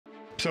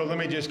So let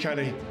me just kind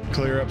of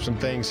clear up some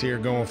things here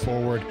going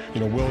forward.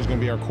 Will's going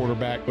to be our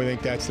quarterback. We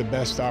think that's the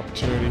best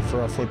opportunity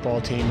for our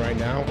football team right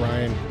now.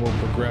 Ryan will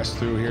progress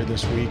through here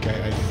this week,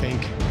 I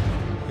think,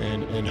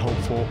 and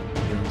hopeful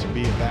to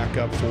be a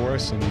backup for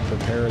us and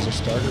prepare as a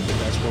starter, but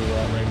that's where we're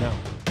at right now.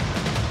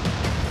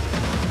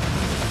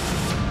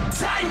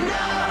 Tighten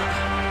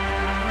up!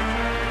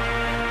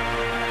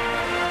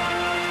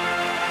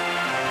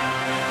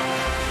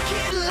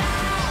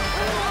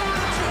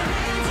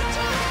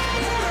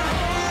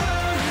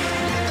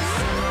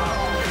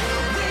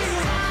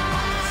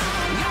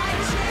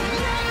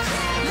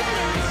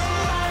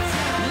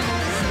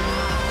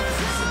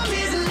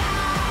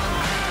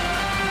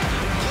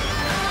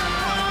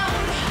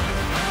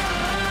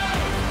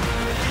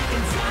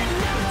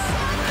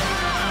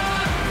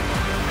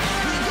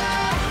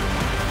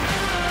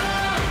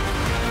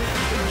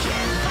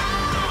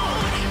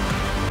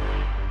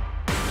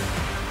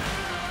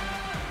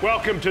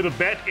 Welcome to the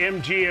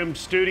BetMGM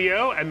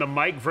studio and the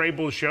Mike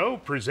Vrabel Show,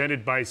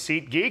 presented by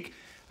SeatGeek.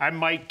 I'm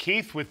Mike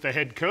Keith with the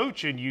head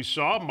coach, and you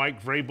saw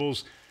Mike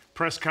Vrabel's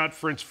press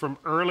conference from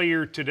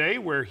earlier today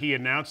where he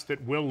announced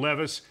that Will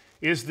Levis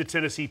is the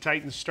Tennessee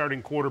Titans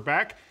starting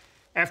quarterback.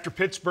 After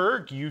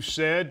Pittsburgh, you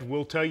said,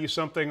 we'll tell you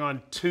something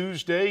on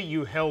Tuesday.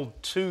 You held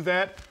to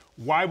that.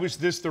 Why was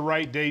this the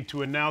right day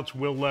to announce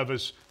Will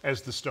Levis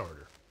as the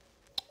starter?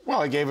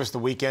 Well, it gave us the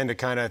weekend to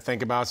kind of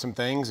think about some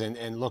things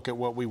and look at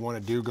what we want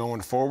to do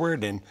going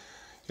forward and,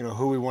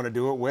 who we want to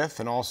do it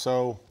with, and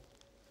also,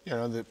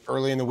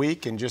 early in the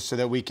week, and just so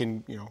that we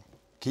can,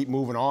 keep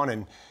moving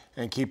on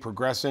and keep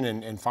progressing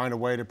and find a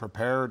way to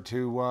prepare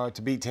to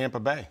beat Tampa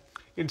Bay.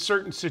 In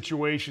certain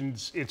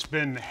situations, it's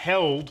been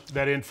held,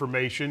 that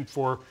information,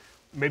 for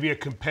maybe a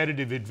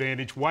competitive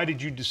advantage. Why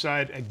did you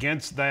decide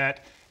against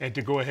that and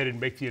to go ahead and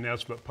make the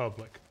announcement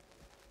public?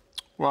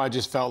 Well, I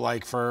just felt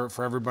like for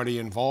everybody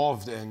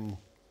involved, and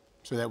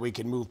so that we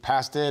can move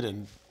past it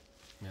and,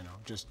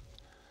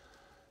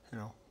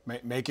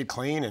 make it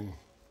clean. And,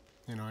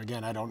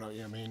 again, I don't know,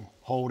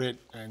 hold it.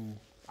 And,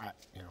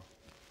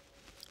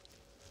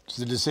 it's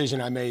the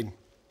decision I made.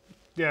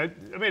 Yeah,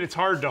 it's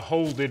hard to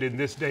hold it in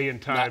this day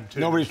and time,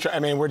 too.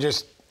 We're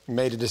just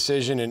made a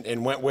decision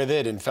and went with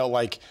it and felt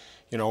like,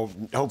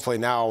 hopefully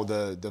now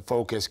the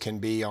focus can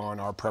be on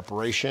our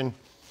preparation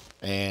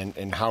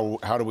and how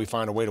do we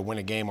find a way to win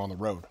a game on the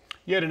road.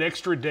 You had an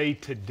extra day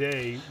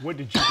today. What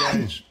did you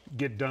guys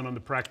get done on the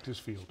practice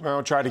field?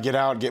 Well, try to get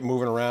out, get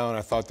moving around.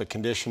 I thought the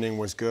conditioning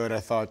was good. I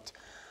thought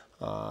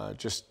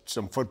just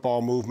some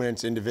football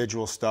movements,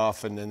 individual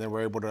stuff, and then they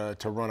were able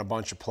to run a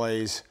bunch of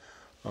plays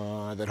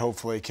that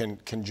hopefully can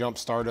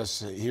jumpstart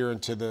us here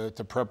into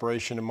the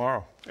preparation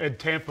tomorrow. And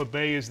Tampa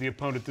Bay is the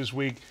opponent this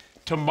week.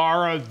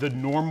 Tomorrow, the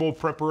normal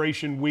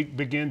preparation week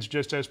begins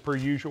just as per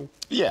usual?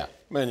 Yeah,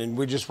 and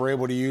we just were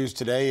able to use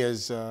today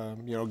as,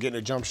 getting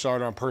a jump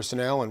start on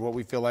personnel and what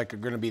we feel like are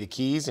going to be the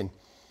keys. And,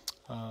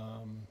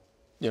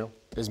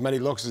 as many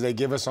looks as they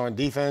give us on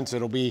defense,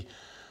 it'll be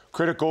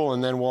critical,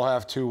 and then we'll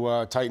have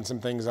to tighten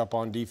some things up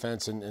on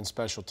defense and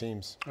special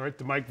teams. All right,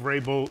 the Mike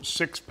Vrabel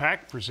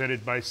six-pack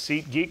presented by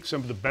SeatGeek,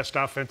 some of the best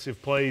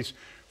offensive plays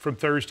from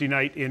Thursday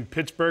night in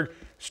Pittsburgh.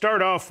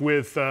 Start off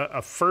with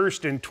a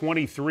 1st and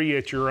 23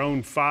 at your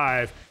own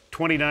 5,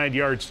 29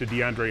 yards to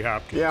DeAndre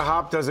Hopkins. Yeah,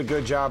 Hop does a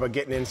good job of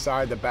getting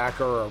inside the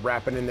backer or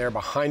wrapping in there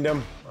behind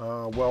him.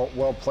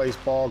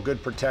 Well-placed ball,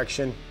 good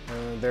protection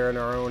there in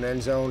our own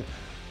end zone.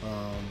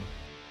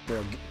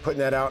 Putting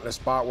that out in a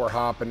spot where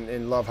Hop,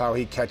 and love how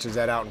he catches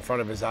that out in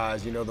front of his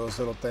eyes. Those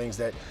little things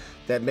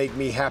that make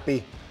me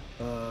happy.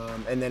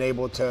 And then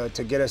able to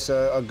get us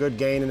a good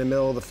gain in the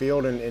middle of the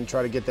field and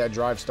try to get that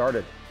drive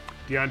started.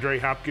 DeAndre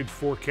Hopkins,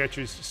 4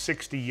 catches,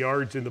 60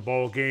 yards in the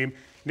ball game.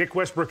 Nick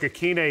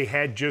Westbrook-Akine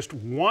had just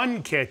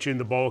 1 catch in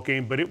the ball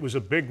game, but it was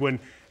a big one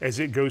as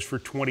it goes for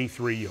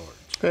 23 yards.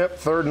 Yep,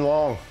 3rd and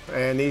long,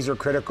 and these are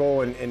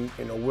critical, and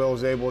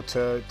Will's able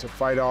to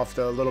fight off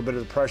the little bit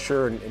of the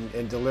pressure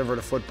and deliver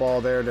the football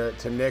there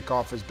to Nick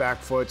off his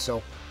back foot.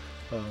 So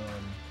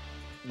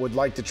would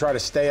like to try to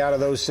stay out of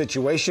those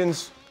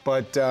situations,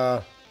 but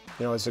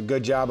it's a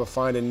good job of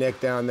finding Nick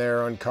down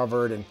there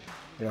uncovered, and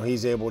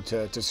he's able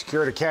to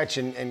secure the catch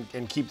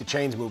and keep the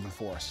chains moving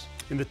for us.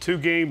 In the 2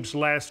 games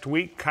last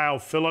week, Kyle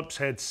Phillips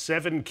had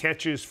 7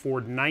 catches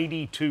for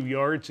 92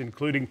 yards,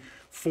 including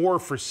 4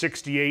 for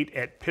 68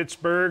 at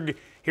Pittsburgh.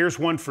 Here's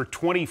one for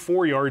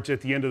 24 yards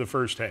at the end of the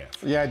first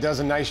half. Yeah,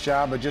 does a nice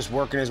job of just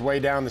working his way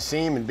down the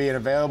seam and being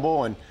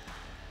available. And,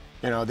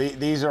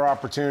 these are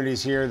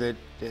opportunities here that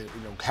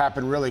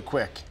happen really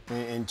quick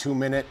in 2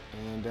 minutes.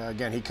 And,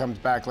 again, he comes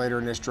back later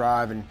in this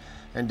drive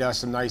and does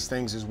some nice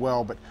things as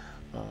well. But,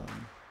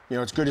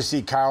 it's good to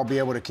see Kyle be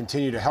able to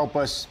continue to help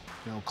us,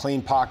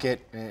 clean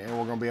pocket, and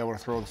we're going to be able to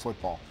throw the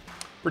football.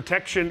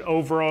 Protection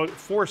overall,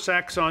 4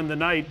 sacks on the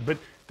night, but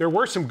there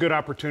were some good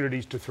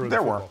opportunities to throw the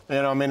football.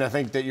 There were. I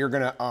think that you're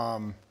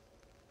going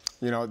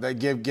to, they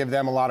give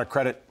them a lot of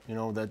credit,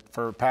 that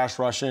for pass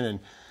rushing, and,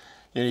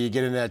 you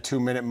get into that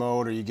 2-minute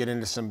mode, or you get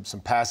into some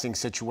passing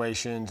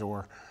situations,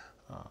 or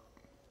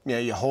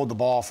you hold the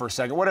ball for a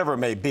second, whatever it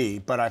may be.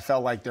 But I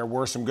felt like there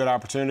were some good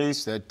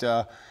opportunities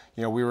that,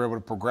 we were able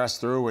to progress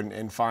through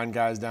and find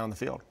guys down the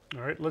field.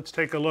 All right, let's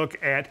take a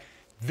look at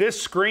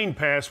this screen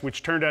pass,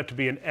 which turned out to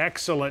be an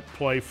excellent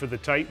play for the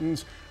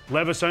Titans.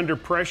 Levis under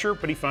pressure,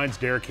 but he finds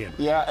Derrick Henry.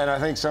 Yeah, and I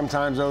think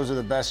sometimes those are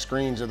the best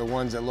screens, are the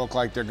ones that look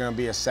like they're going to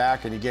be a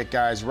sack, and you get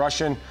guys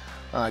rushing.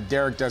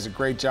 Derrick does a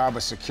great job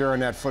of securing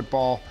that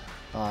football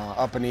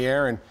up in the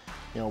air, and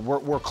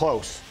we're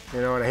close.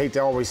 And I hate to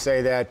always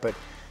say that, but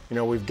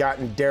we've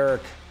gotten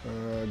Derrick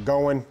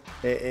going,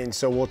 and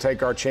so we'll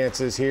take our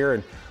chances here,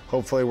 and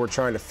hopefully we're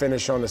trying to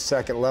finish on the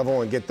second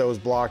level and get those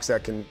blocks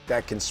that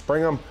can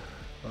spring them.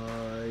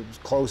 He was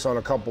close on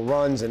a couple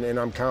runs, and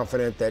I'm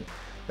confident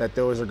that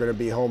those are going to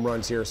be home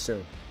runs here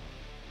soon.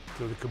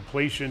 So the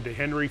completion to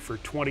Henry for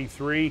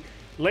 23.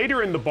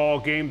 Later in the ball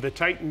game, the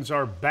Titans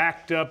are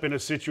backed up in a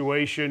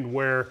situation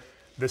where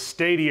the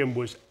stadium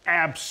was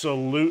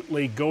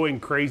absolutely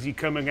going crazy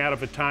coming out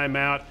of a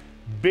timeout.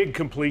 Big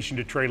completion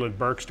to Traylon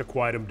Burks to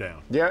quiet him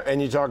down. Yeah,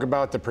 and you talk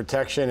about the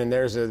protection, and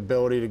there's the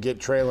ability to get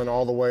Traylon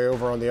all the way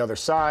over on the other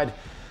side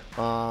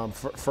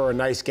for a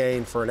nice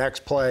gain, for an X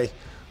play,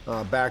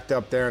 backed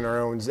up there in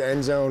our own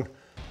end zone.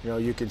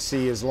 You can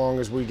see as long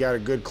as we got a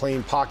good,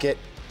 clean pocket,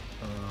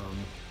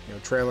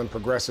 Traylon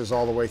progresses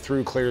all the way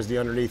through, clears the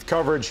underneath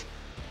coverage,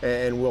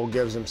 and Will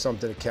gives him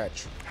something to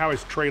catch. How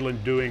is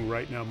Traylon doing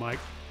right now, Mike?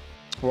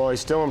 Well, he's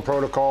still in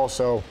protocol,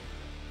 so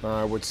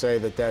I would say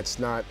that's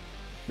not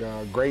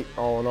great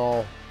all in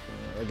all.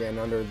 Again,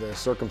 under the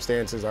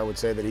circumstances, I would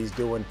say that he's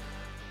doing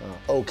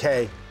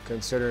okay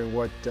considering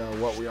what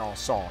we all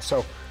saw.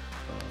 So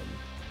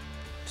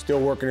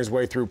still working his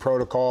way through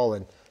protocol,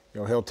 and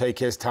he'll take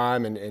his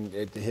time and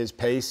at his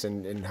pace,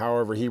 and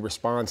however he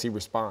responds, he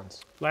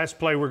responds. Last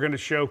play we're going to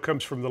show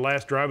comes from the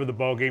last drive of the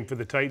ball game for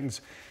the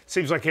Titans.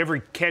 Seems like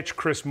every catch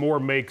Chris Moore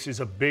makes is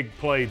a big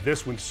play.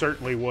 This one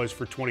certainly was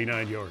for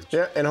 29 yards.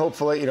 Yeah, and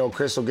hopefully,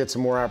 Chris will get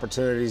some more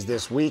opportunities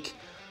this week.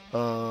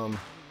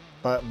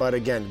 But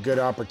again, good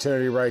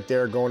opportunity right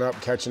there, going up,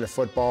 catching the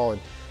football,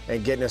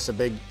 and getting us a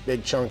big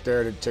chunk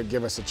there to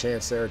give us a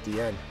chance there at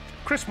the end.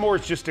 Chris Moore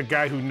is just a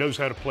guy who knows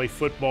how to play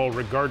football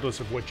regardless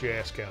of what you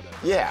ask out of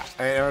him. Yeah,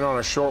 and on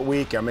a short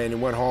week, he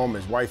went home,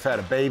 his wife had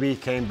a baby,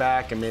 came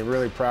back.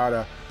 Really proud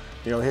of,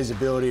 his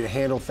ability to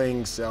handle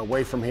things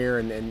away from here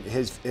and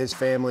his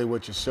family,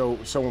 which is so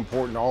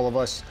important to all of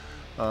us,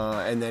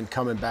 and then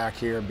coming back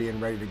here and being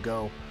ready to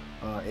go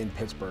in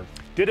Pittsburgh.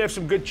 Did have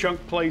some good chunk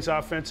plays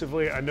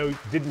offensively. I know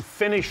didn't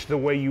finish the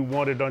way you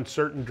wanted on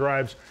certain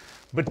drives,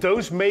 but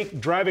those make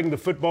driving the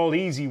football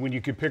easy when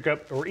you could pick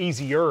up, or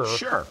easier,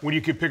 sure, when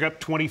you could pick up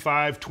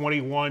 25,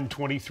 21,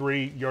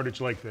 23 yardage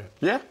like that.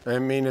 Yeah,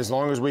 as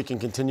long as we can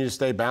continue to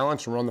stay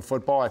balanced and run the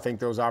football, I think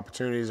those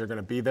opportunities are going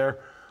to be there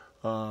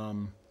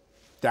down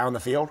the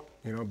field.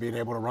 Being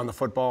able to run the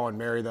football and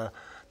marry the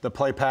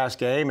play-pass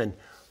game, and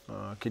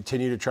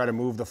continue to try to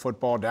move the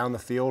football down the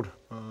field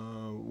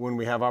when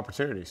we have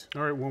opportunities.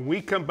 All right, when we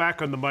come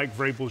back on the Mike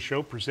Vrabel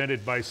Show,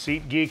 presented by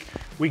SeatGeek,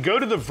 we go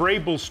to the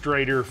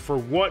Vrabel-strader for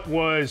what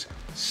was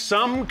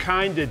some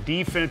kind of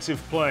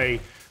defensive play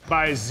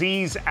by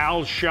Azeez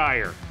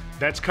Al-Shire.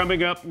 That's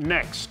coming up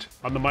next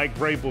on the Mike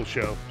Vrabel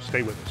Show.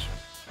 Stay with us.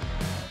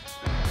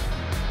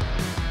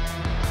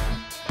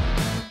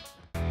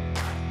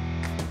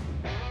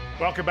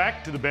 Welcome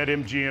back to the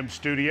BetMGM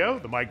studio,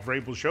 the Mike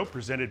Vrabel Show,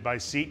 presented by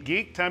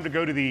SeatGeek. Time to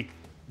go to the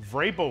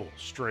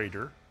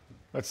Vrabel-strader.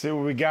 Let's see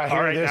what we got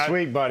here this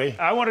week, buddy.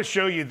 I want to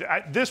show you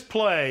this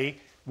play.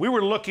 We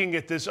were looking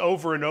at this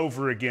over and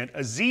over again.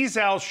 Azeez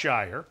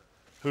Al-Shire,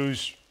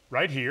 who's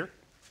right here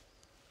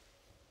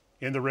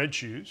in the red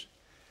shoes.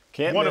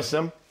 Can't miss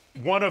him.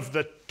 One of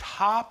the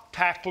top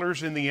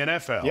tacklers in the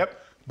NFL.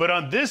 Yep. But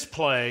on this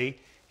play,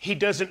 he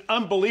does an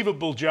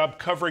unbelievable job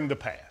covering the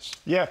pass.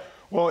 Yeah.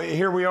 Well,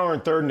 here we are in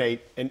 3rd and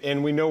 8,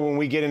 and we know when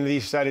we get into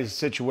these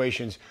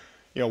situations,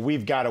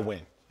 we've got to win.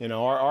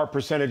 Our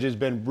percentage has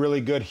been really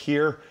good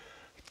here.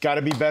 It's got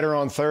to be better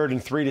on 3rd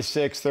and 3 to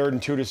 6, 3rd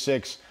and 2 to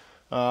 6.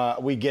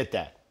 We get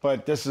that.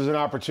 But this is an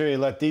opportunity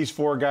to let these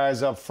 4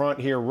 guys up front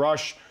here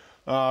rush.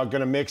 Going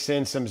to mix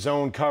in some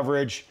zone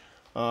coverage,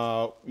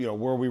 where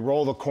we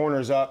roll the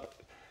corners up.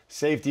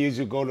 Safeties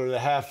will go to the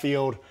half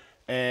field,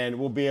 and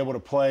we'll be able to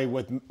play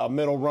with a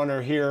middle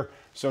runner here.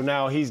 So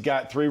now he's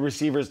got 3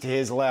 receivers to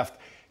his left.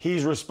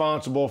 He's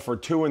responsible for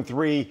 2 and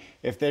 3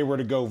 if they were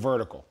to go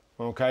vertical.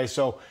 Okay,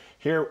 so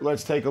here,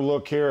 let's take a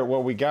look here at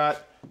what we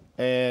got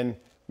and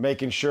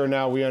making sure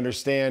now we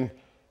understand.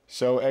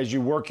 So as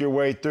you work your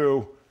way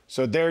through,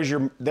 so there's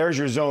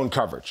your zone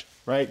coverage,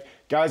 right?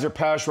 Guys are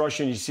pass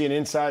rushing. You see an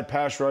inside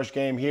pass rush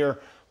game here,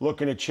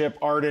 looking to chip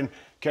Arden.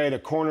 Okay, the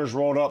corner's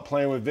rolled up,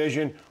 playing with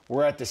vision.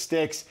 We're at the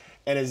sticks.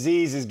 And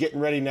Azeez is getting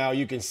ready now.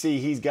 You can see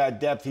he's got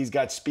depth. He's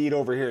got speed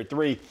over here at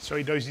 3. So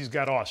he knows he's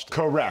got Austin.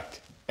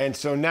 Correct. And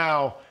so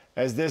now,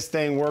 as this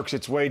thing works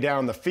its way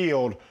down the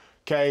field,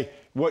 okay,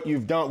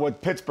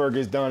 what Pittsburgh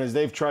has done is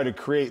they've tried to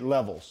create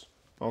levels.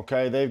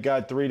 Okay, they've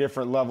got 3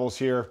 different levels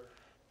here,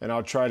 and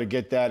I'll try to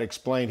get that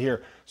explained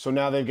here. So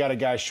now they've got a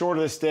guy short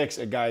of the sticks,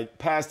 a guy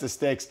past the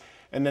sticks,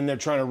 and then they're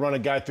trying to run a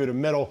guy through the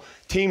middle.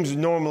 Teams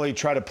normally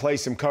try to play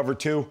some cover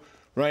 2,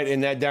 right,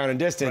 in that down and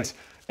distance,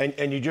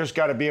 and you just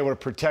got to be able to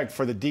protect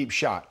for the deep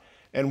shot.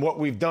 And what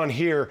we've done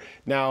here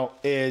now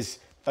is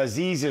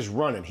Azeez is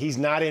running. He's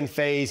not in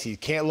phase. He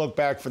can't look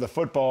back for the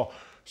football,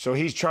 so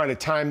he's trying to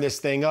time this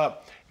thing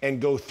up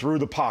and go through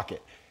the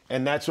pocket.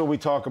 And that's what we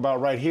talk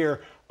about right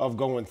here, of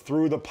going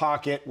through the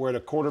pocket where the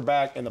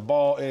quarterback and the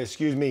ball is,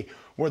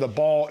 where the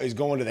ball is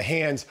going to the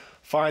hands,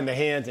 find the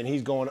hands, and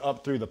he's going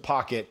up through the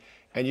pocket.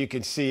 And you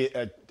can see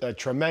a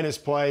tremendous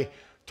play.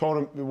 Told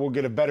him we'll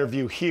get a better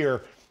view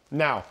here.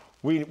 Now,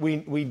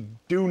 we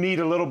do need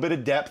a little bit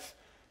of depth.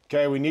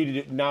 Okay, we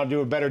need to now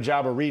do a better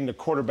job of reading the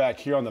quarterback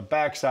here on the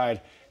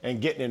backside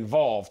and getting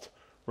involved,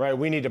 right?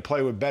 We need to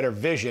play with better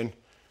vision,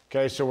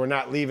 okay, so we're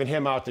not leaving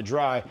him out to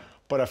dry.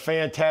 But a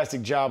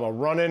fantastic job of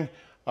running,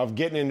 of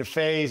getting into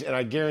phase, and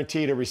I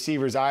guarantee the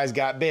receiver's eyes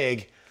got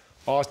big.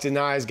 Austin's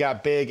eyes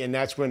got big, and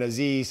that's when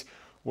Azeez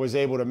was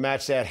able to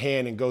match that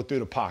hand and go through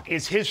the pocket.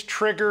 Is his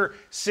trigger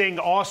seeing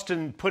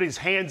Austin put his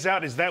hands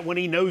out? Is that when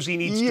he knows he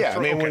needs to throw? Yeah, I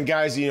mean, when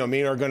guys,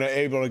 are going to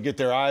able to get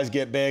their eyes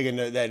get big and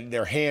that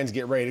their hands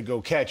get ready to go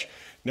catch.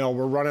 No,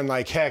 we're running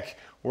like heck.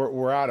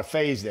 We're out of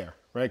phase there,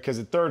 right? Because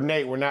at 3rd and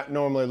 8, we're not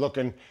normally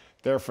looking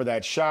there for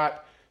that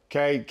shot.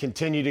 Okay,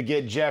 continue to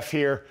get Jeff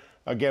here.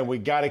 Again, we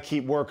got to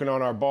keep working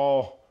on our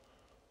ball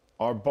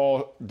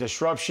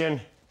disruption.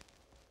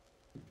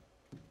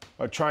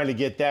 Or trying to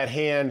get that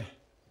hand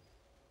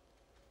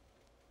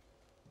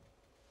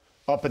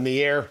up in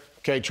the air.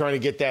 Okay, trying to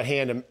get that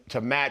hand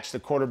to match the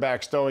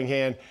quarterback's throwing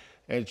hand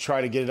and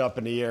try to get it up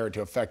in the air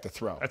to affect the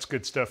throw. That's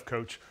good stuff,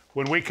 Coach.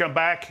 When we come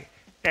back,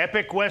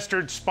 Epic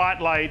Western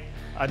Spotlight,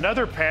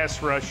 another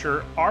pass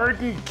rusher,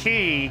 Arden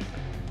Key,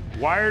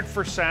 wired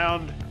for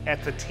sound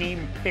at the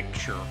team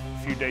picture a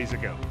few days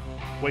ago.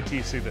 Wait till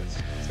you see this.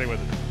 Stay with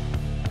us.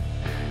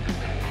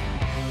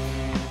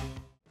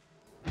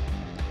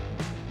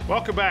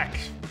 Welcome back.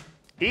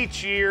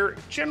 Each year,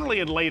 generally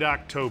in late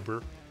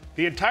October,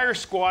 the entire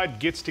squad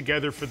gets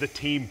together for the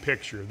team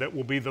picture that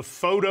will be the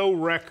photo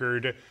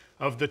record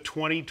of the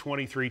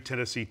 2023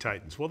 Tennessee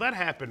Titans. Well, that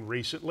happened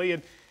recently,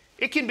 and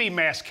it can be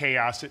mass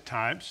chaos at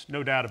times,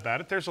 no doubt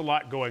about it. There's a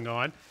lot going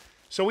on.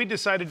 So we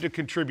decided to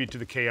contribute to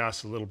the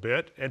chaos a little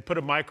bit and put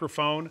a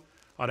microphone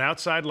on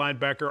outside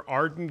linebacker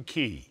Arden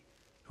Key,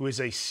 who is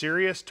a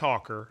serious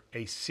talker,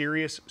 a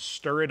serious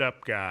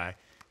stir-it-up guy,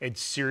 and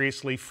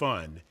seriously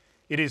fun.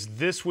 It is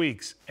this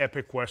week's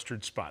Epic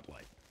Western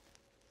Spotlight.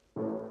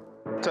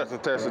 Testing,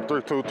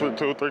 3-2,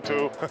 3-2,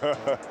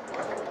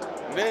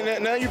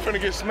 3-2. Now you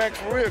finna get smacked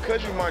for real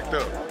because you mic'd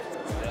up.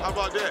 How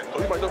about that?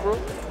 Oh, you mic'd up, bro?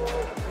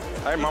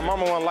 Hey, my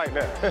mama wasn't like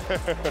that.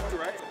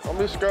 Right. Don't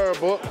be scared,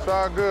 book. It's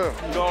all good.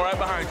 I'm going right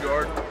behind you,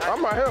 Arden.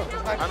 I'm right here.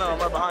 I know, I'm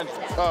right behind you.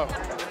 Oh,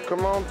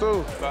 come on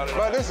through.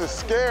 Bro, this is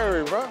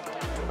scary, bro.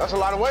 That's a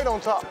lot of weight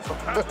on top.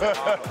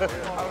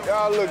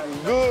 Y'all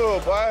looking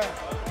good, boy.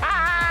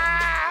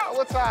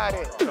 What side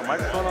is it? The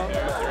microphone on?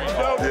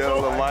 Yeah,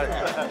 little mic.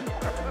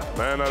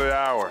 Man of the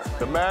hour.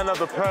 The man of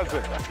the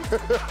present. 1, 1,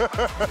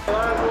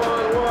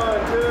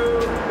 1,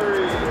 2,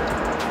 3.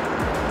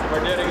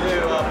 We're getting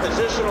new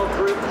positional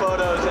group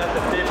photos at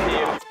the 50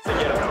 to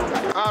get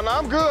them. Oh, no,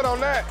 I'm good on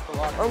that.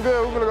 I'm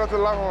good. We're going to go to the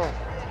locker room.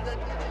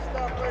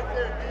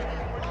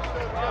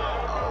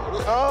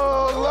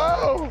 Oh,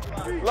 low.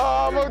 Low,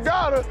 almost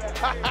got her.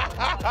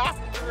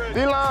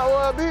 D-line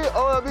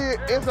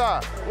OLB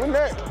inside. We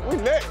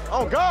next.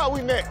 Oh, God,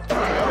 we next.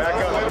 Back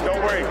up. Don't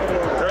worry.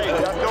 Great.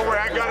 Don't worry.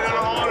 I got it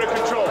under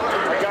control.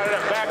 I got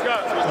it back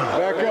up.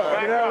 Back up.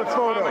 Back up.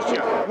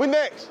 Photo. We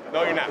next.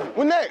 No, you're not.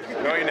 We next.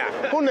 No, you're not.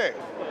 Who next?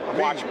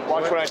 Watch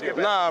what I do.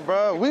 Nah,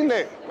 bro. We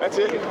next. That's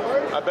it.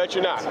 I bet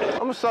you're not. I'm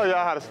going to show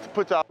y'all how to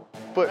put y'all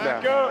foot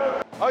down.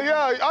 Oh,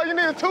 yeah. All you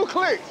need is 2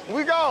 clicks.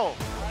 We gone.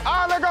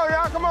 All right, let's go,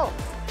 y'all. Come on.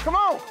 Come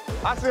on.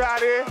 I see how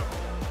it is.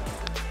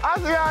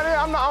 I'm the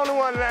only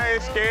one that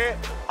ain't scared.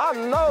 I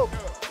know.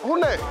 Who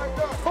next?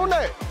 Who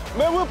next?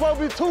 Man, we're supposed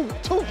to be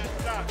two.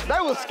 They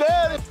was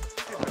scared.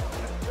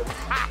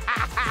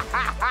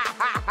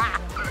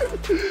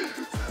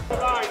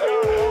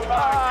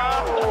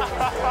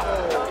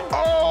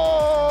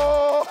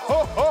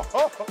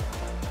 Oh,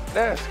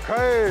 that's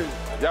crazy.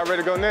 Y'all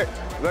ready to go next?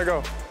 Let's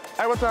go.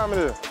 Hey, what time it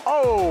is?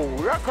 Oh,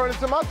 y'all turning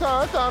to my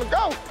time. It's time to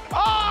go.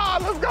 Ah,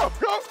 let's go.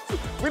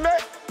 We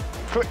next.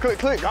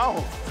 Click,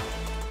 go.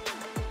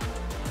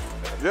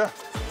 Yeah.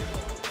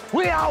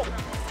 We out.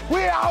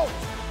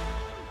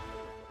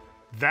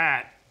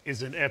 That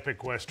is an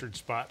Epic Western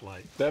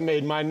Spotlight. That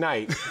made my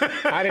night.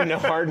 I didn't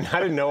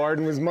know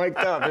Arden was mic'd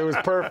up. It was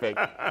perfect.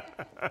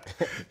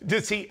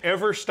 Does he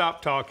ever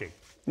stop talking?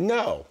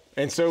 No.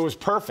 And so it was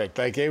perfect.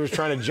 Like, they was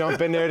trying to jump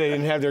in there. They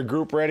didn't have their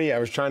group ready. I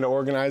was trying to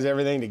organize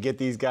everything to get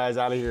these guys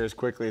out of here as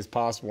quickly as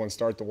possible and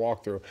start the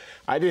walkthrough.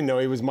 I didn't know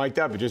he was mic'd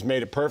up. It just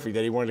made it perfect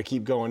that he wanted to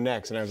keep going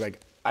next. And I was like,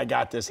 I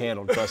got this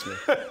handled, trust me.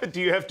 Do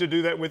you have to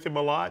do that with him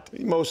a lot?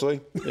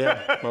 Mostly,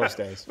 yeah, most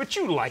days. But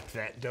you like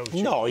that, don't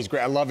you? No, he's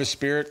great. I love his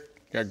spirit.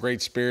 Got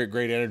great spirit,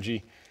 great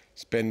energy.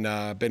 It's been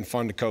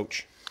fun to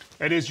coach.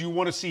 And as you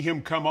want to see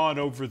him come on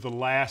over the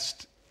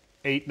last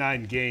 8,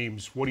 9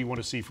 games, what do you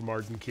want to see from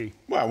Arden Key?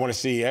 Well, I want to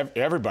see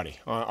everybody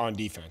on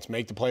defense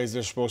make the plays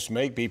they're supposed to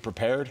make, be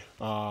prepared,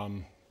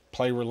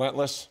 play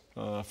relentless,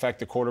 affect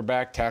the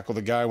quarterback, tackle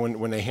the guy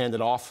when they hand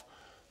it off.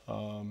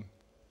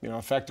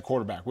 Affect the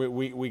quarterback.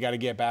 We got to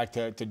get back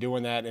to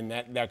doing that, and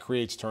that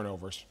creates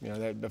turnovers.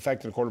 That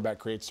affecting the quarterback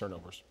creates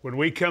turnovers. When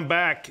we come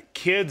back,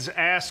 Kids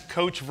Ask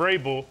Coach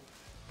Vrabel.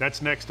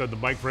 That's next on the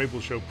Mike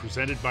Vrabel Show,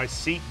 presented by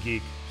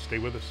SeatGeek. Stay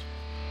with us.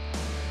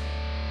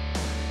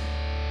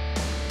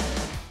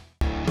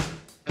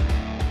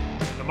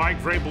 The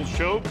Mike Vrabel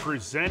Show,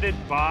 presented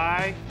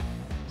by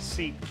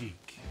SeatGeek,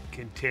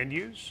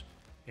 continues,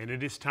 and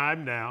it is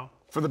time now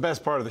For the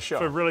best part of the show.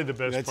 for really the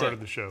best That's part it. of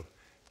the show.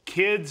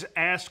 Kids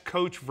Ask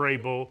Coach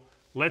Vrabel.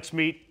 Let's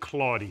meet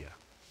Claudia.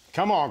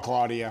 Come on,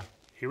 Claudia.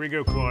 Here we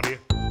go, Claudia.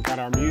 Got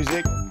our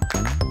music.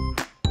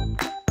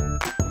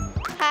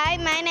 Hi,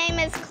 my name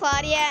is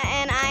Claudia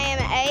and I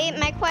am 8.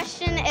 My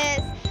question is,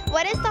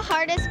 what is the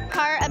hardest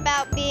part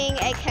about being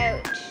a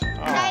coach?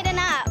 Tighten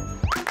up.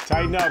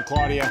 Tighten up,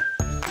 Claudia.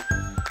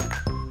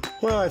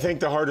 Well, I think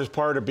the hardest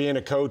part of being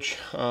a coach,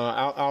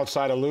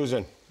 outside of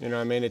losing,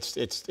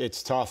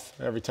 it's tough.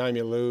 Every time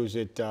you lose,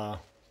 it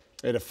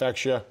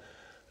affects you.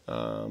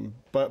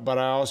 But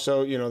I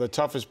also, the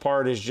toughest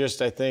part is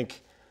just, I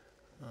think,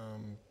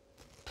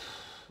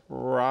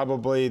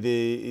 probably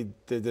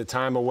the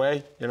time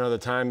away. The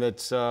time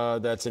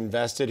that's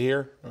invested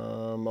here,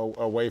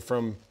 away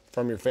from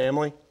your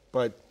family.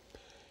 But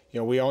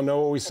we all know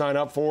what we sign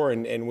up for,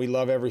 and we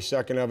love every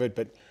second of it.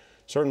 But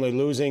certainly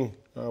losing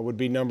would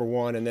be number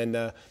one, and then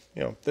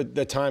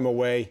the time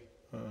away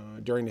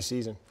during the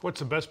season. What's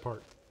the best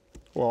part?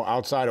 Well,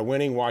 outside of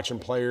winning, watching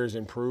players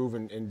improve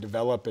and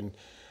develop and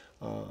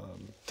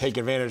take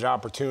advantage of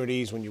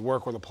opportunities when you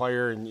work with a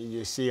player and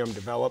you see them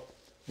develop.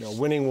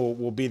 Winning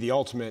will be the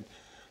ultimate.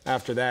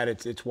 After that,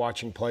 it's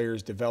watching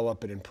players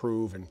develop and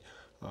improve and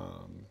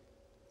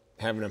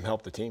having them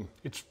help the team.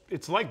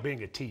 It's like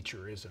being a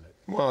teacher, isn't it?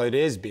 Well, it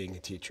is being a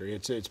teacher.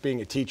 It's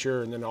being a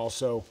teacher, and then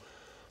also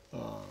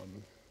a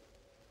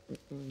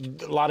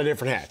lot of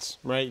different hats,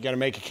 right? You got to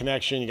make a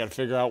connection. You got to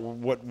figure out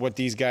what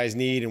these guys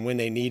need and when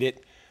they need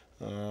it.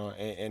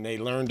 And they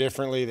learn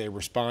differently, they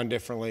respond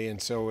differently, and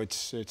so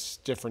it's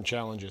different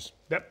challenges.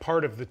 That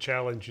part of the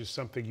challenge is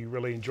something you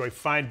really enjoy,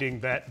 finding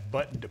that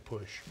button to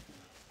push.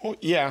 Well,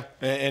 yeah,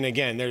 and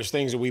again, there's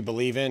things that we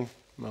believe in,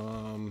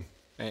 and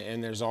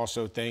there's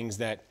also things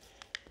that,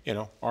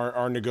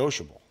 are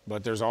negotiable.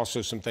 But there's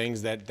also some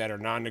things that are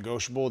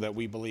non-negotiable that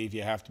we believe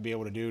you have to be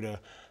able to do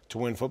to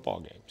win football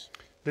games.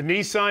 The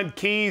Nissan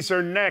Keys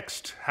are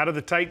next. How do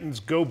the Titans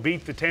go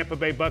beat the Tampa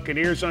Bay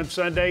Buccaneers on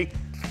Sunday?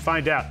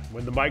 Find out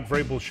when the Mike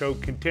Vrabel Show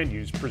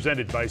continues,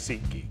 presented by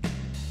SeatGeek.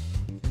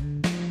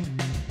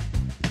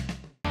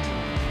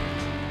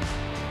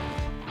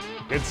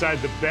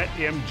 Inside the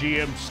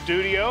BetMGM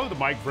studio, the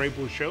Mike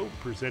Vrabel Show,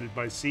 presented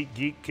by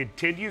SeatGeek,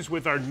 continues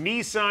with our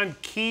Nissan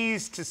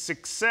Keys to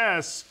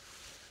Success.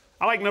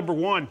 I like number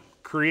 1,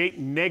 create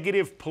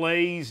negative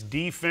plays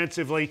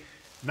defensively.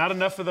 Not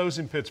enough of those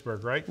in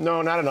Pittsburgh, right?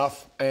 No, not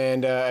enough.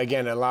 And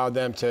again, it allowed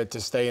them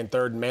to stay in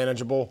third and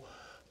manageable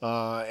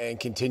and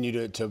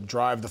continue to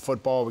drive the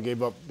football. We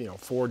gave up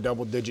 4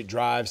 double-digit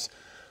drives.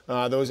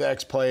 Those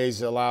X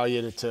plays allow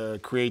you to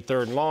create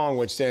third and long,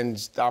 which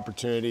sends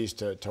opportunities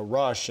to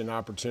rush and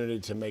opportunity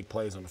to make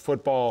plays on the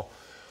football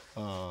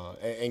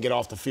and get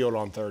off the field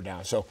on third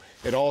down. So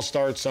it all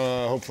starts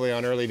hopefully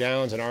on early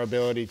downs and our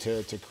ability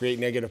to create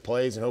negative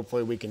plays, and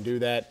hopefully we can do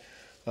that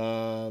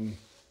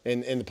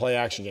in the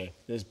play-action game,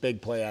 this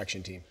big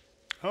play-action team.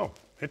 Oh,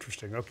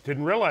 interesting. Okay.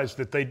 Didn't realize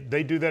that they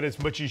do that as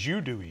much as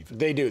you do even.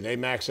 They do. They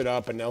max it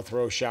up, and they'll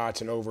throw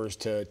shots and overs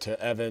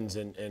to Evans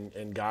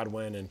and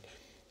Godwin, and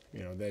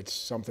that's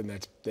something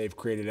that they've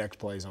created X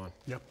plays on.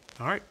 Yep.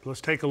 All right, let's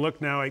take a look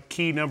now at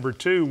key number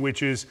 2,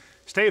 which is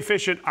stay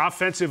efficient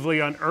offensively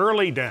on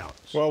early downs.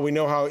 Well, we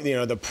know how,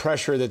 the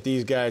pressure that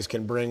these guys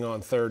can bring on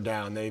third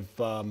down. They've,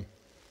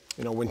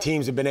 when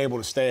teams have been able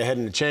to stay ahead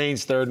in the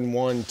chains, 3rd and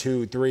 1,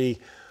 2, 3,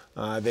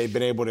 they've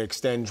been able to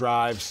extend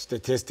drives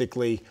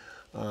statistically.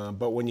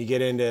 But when you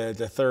get into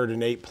the 3rd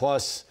and 8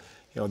 plus,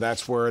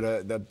 that's where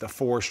the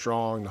 4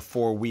 strong, the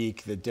 4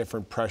 weak, the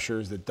different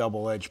pressures, the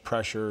double-edged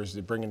pressures,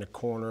 the bringing the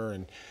corner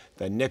and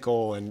the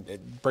nickel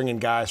and bringing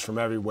guys from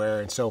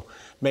everywhere. And so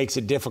makes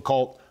it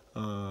difficult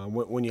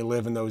when you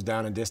live in those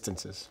down and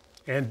distances.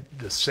 And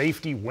the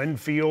safety,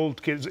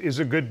 Winfield, is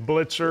a good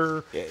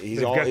blitzer. Yeah,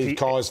 he's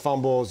caused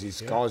fumbles.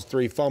 He's caused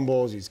 3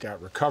 fumbles. He's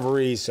got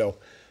recoveries. So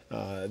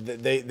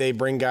they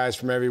bring guys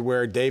from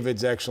everywhere.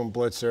 David's excellent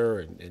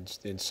blitzer,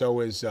 and so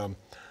is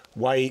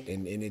White.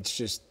 And it's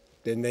just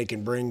then they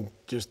can bring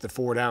just the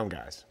 4 down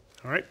guys.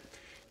 All right.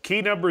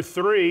 Key number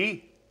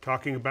 3,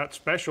 talking about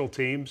special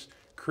teams,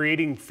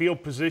 creating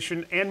field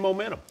position and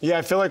momentum. Yeah,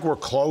 I feel like we're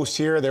close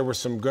here. There were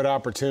some good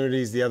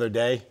opportunities the other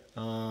day.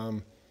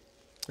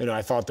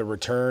 I thought the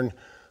return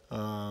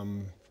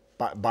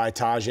by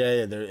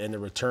Tajay and the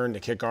return, the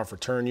kickoff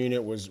return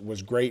unit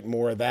was great.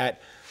 More of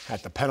that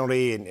at the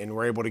penalty, and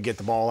we're able to get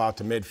the ball out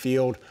to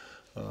midfield.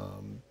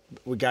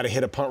 we got to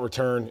hit a punt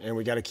return, and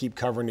we got to keep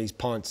covering these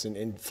punts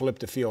and flip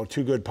the field.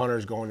 2 good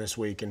punters going this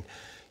week, and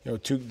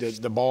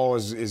the ball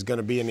is going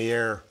to be in the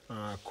air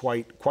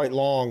quite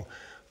long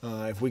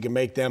if we can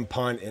make them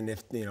punt, and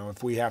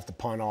if we have to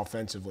punt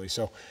offensively.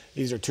 So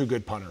these are 2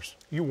 good punters.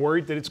 You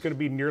worried that it's going to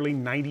be nearly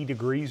 90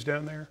 degrees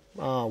down there?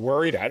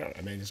 Worried? I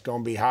mean, it's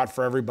going to be hot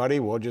for everybody.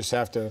 We'll just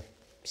have to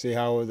see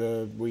how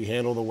we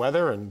handle the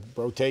weather and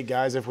rotate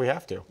guys if we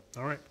have to.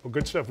 All right. Well,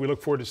 good stuff. We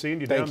look forward to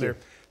seeing you down there.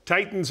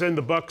 Titans and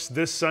the Bucks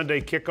this Sunday.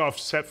 Kickoff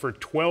set for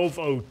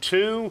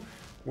 12:02.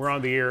 We're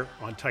on the air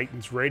on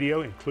Titans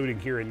Radio, including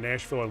here in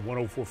Nashville on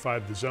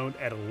 104.5 The Zone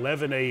at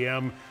 11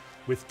 a.m.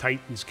 with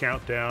Titans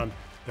Countdown.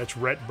 That's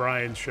Rhett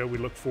Bryan's show. We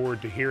look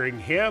forward to hearing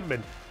him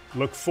and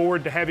look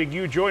forward to having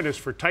you join us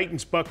for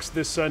Titans Bucks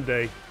this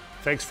Sunday.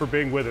 Thanks for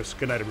being with us.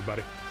 Good night,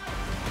 everybody.